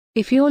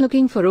If you're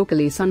looking for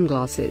Oakley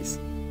sunglasses,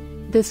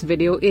 this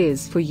video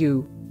is for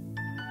you.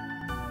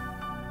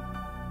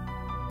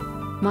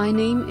 My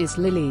name is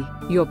Lily,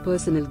 your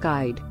personal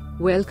guide.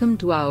 Welcome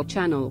to our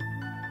channel.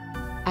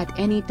 At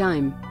any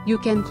time, you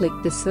can click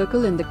the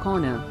circle in the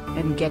corner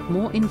and get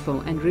more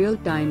info and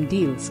real-time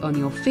deals on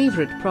your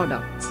favorite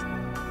products.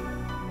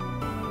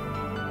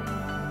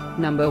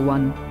 Number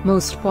 1,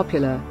 Most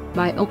Popular,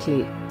 by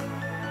Oakley.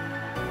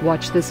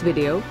 Watch this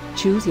video,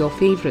 choose your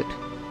favorite.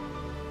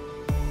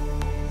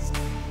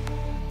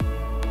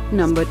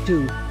 Number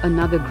 2,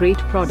 another great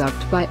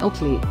product by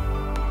Oakley.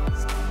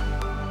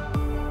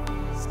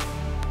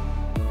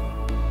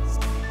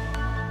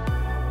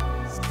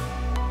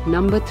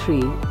 Number 3.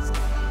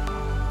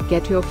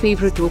 Get your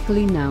favorite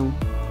Oakley now.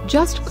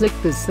 Just click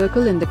the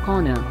circle in the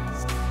corner.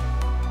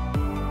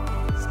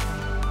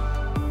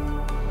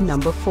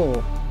 Number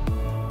 4.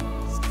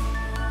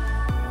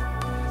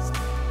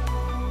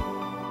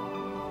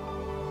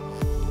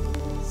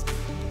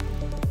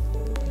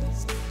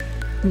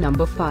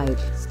 Number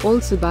 5,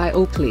 also by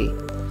Oakley.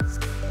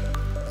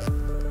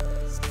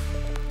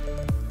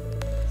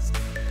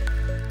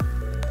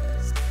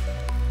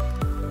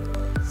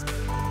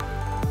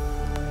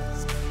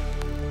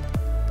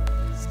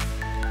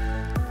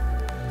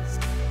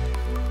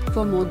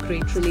 For more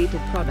great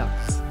related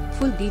products,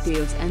 full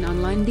details and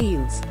online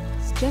deals,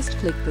 just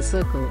click the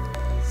circle.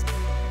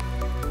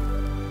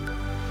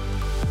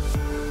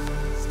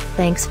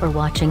 Thanks for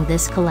watching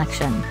this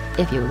collection.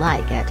 If you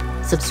like it,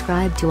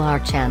 subscribe to our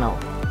channel.